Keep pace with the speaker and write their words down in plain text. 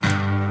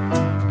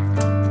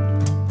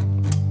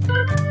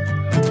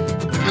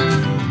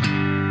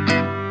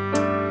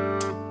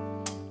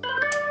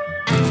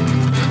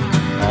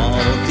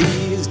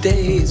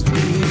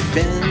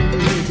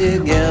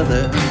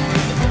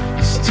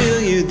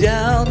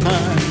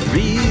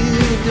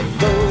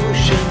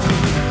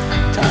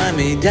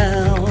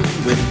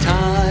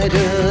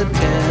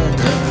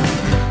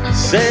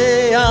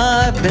say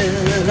I've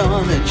been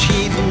on a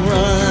cheating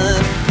run.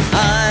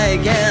 I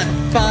can't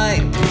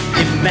fight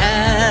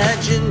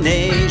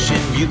imagination.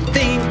 You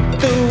think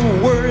the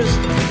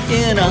worst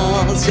in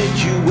all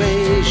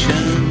situations.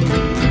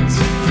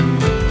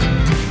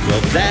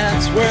 Well,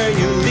 that's where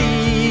you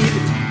lead.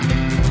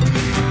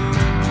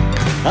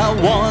 I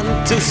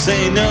want to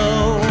say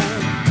no.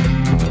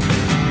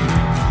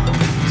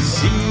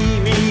 See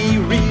me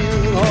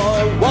real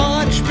or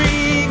watch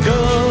me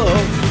go.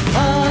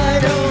 I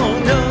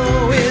don't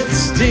know, it's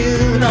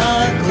still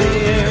not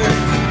clear.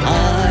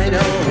 I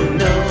don't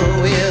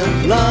know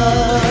if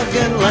love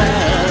can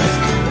last.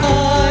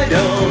 I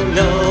don't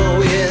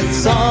know,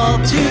 it's all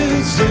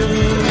too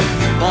soon.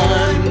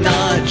 I'm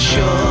not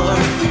sure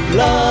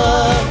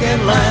love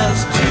can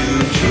last to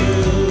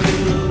June.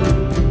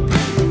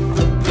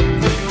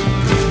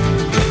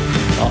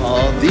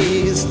 All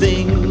these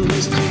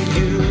things to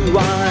you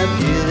I've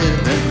given,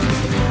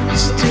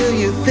 still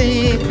you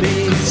think me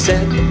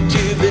set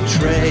to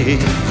betray.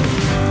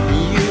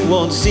 You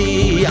won't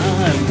see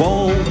I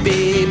won't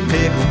be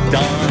picked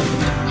on.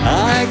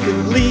 I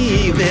could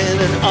leave in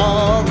an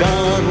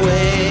all-gone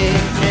way,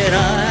 and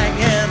I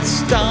can't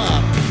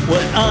stop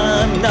what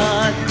I'm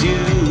not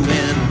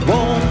doing.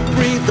 Won't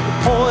breathe the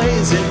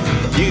poison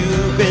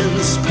you've been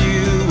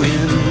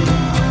spewing.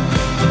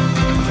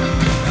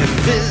 And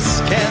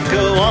this can't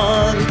go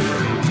on.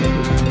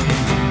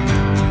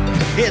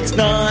 It's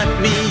not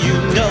me, you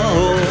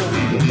know.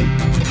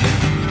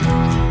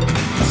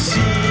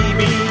 See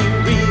me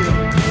real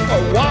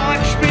or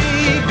watch me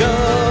go.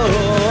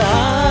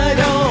 I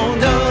don't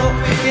know,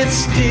 it's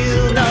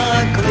still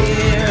not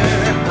clear.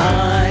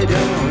 I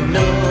don't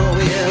know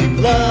if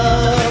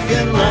love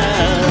can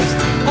last.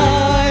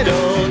 I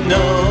don't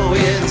know,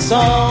 it's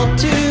all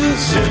too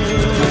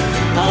soon.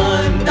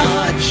 I'm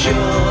not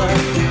sure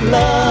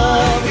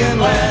love can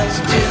last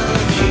till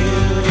June.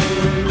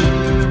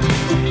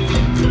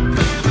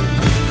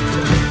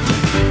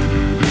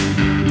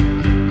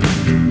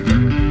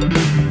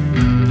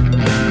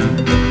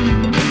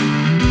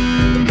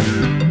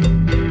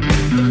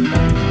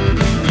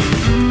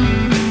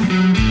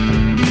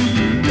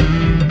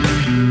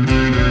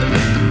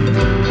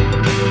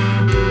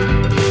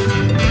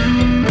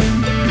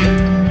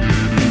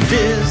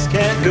 This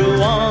can't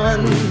go on.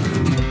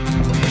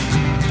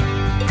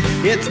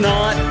 It's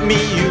not me,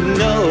 you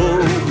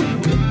know.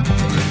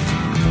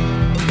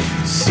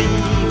 See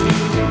me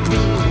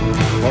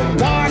or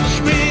watch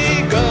me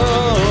go.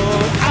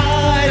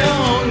 I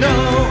don't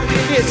know,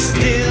 it's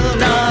still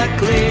not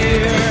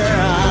clear.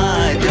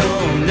 I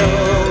don't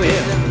know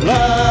if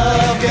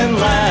love can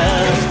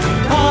last.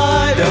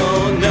 I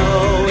don't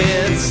know,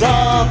 it's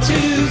all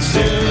too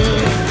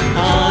soon.